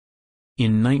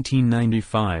In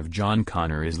 1995, John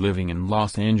Connor is living in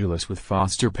Los Angeles with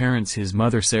foster parents. His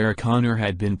mother Sarah Connor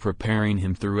had been preparing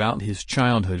him throughout his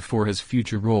childhood for his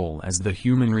future role as the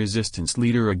human resistance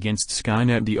leader against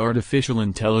Skynet, the artificial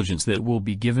intelligence that will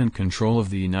be given control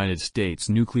of the United States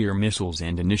nuclear missiles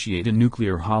and initiate a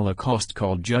nuclear holocaust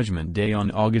called Judgment Day on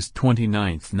August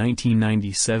 29,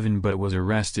 1997, but was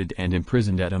arrested and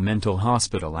imprisoned at a mental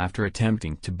hospital after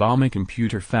attempting to bomb a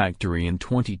computer factory in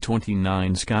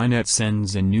 2029. Skynet sends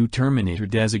a new Terminator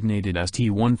designated as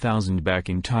T-1000 back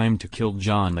in time to kill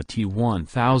John. The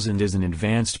T-1000 is an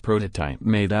advanced prototype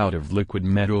made out of liquid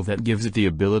metal that gives it the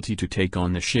ability to take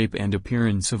on the shape and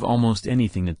appearance of almost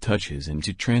anything it touches and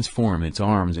to transform its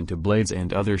arms into blades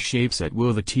and other shapes at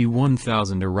will. The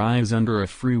T-1000 arrives under a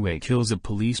freeway, kills a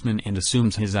policeman and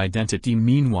assumes his identity.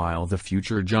 Meanwhile, the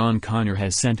future John Connor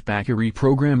has sent back a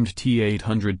reprogrammed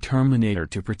T-800 Terminator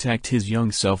to protect his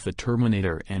young self. The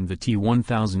Terminator and the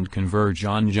T-1000 converge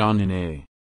on John in a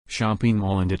shopping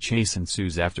mall, and a chase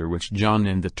ensues, after which John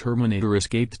and the Terminator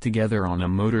escaped together on a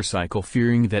motorcycle.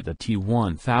 Fearing that the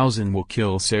T-1000 will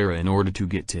kill Sarah in order to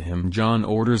get to him, John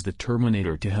orders the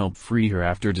Terminator to help free her.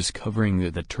 After discovering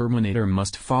that the Terminator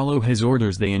must follow his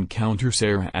orders, they encounter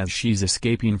Sarah as she's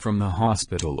escaping from the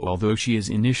hospital, although she is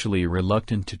initially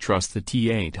reluctant to trust the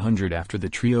T-800. After the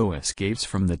trio escapes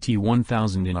from the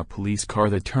T-1000 in a police car,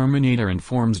 the Terminator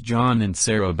informs John and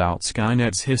Sarah about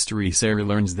Skynet's history. Sarah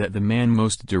learns that the man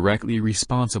most directly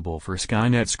responsible for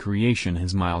Skynet's creation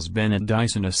is Miles Bennett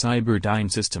Dyson, a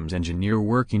Cyberdyne systems engineer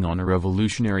working on a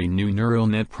revolutionary new neural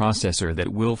net processor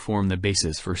that will form the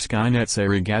basis for Skynet.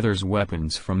 Sarah gathers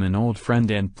weapons from an old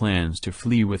friend and plans to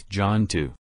flee with John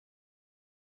to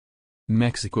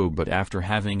Mexico, but after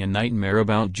having a nightmare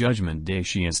about Judgment Day,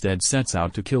 she instead sets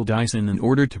out to kill Dyson in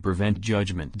order to prevent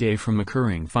Judgment Day from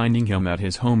occurring. Finding him at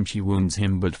his home, she wounds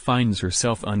him but finds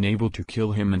herself unable to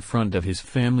kill him in front of his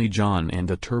family. John and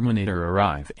the Terminator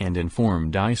arrive and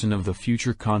inform Dyson of the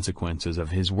future consequences of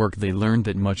his work. They learn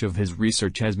that much of his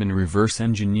research has been reverse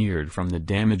engineered from the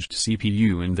damaged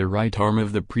CPU in the right arm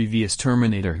of the previous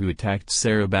Terminator who attacked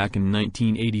Sarah back in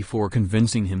 1984,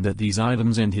 convincing him that these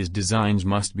items and his designs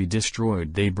must be destroyed.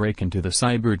 They break into the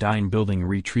Cyberdyne building,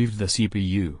 retrieve the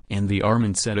CPU and the arm,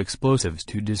 and set explosives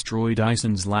to destroy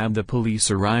Dyson's lab. The police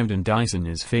arrived and Dyson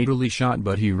is fatally shot,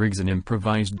 but he rigs an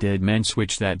improvised dead man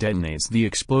switch that detonates the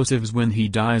explosives when he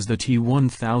dies. The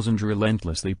T-1000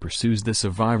 relentlessly pursues the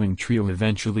surviving trio,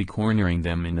 eventually cornering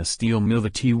them in a steel mill. The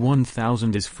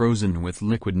T-1000 is frozen with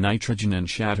liquid nitrogen and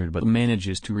shattered, but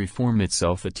manages to reform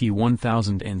itself. The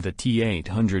T-1000 and the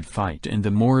T-800 fight, and the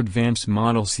more advanced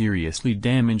model seriously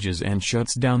damages and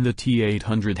shuts down the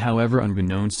T-800. However,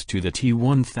 unbeknownst to the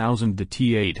T-1000, the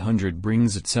T-800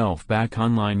 brings itself back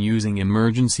online using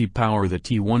emergency power. The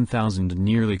T-1000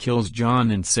 nearly kills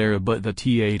John and Sarah, but the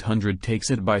T-800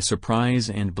 takes it by surprise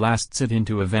and blasts it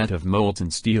into a vat of molten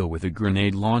steel with a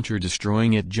grenade launcher,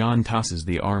 destroying it. John tosses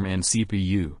the arm and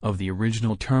CPU of the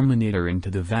original Terminator into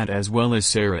the vat, as well as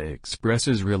Sarah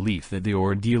expresses relief that the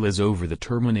ordeal is over. The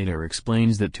Terminator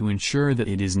explains that to ensure that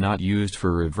it is not used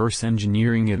for reverse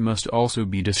engineering, it must also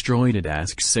be destroyed. It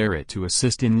asks Sarah to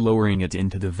assist in lowering it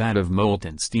into the vat of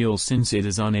molten steel since it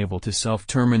is unable to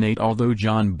self-terminate. Although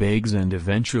John begs and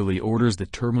eventually orders the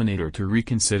Terminator to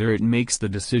reconsider, it makes the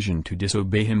decision to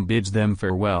disobey him, bids them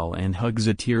farewell, and hugs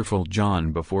a tearful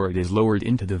John before it is lowered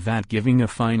into the vat, giving a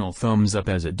final thumbs up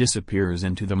as it disappears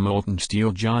into the molten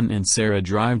steel. John and Sarah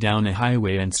drive down a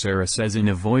highway and Sarah says in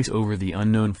a voice over the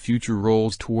unknown future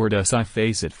rolls toward us. I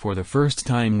face it for the first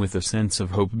time with a sense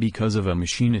of hope. Because of a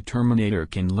machine, a Terminator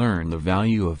can learn the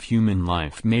value of human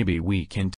life. Maybe we can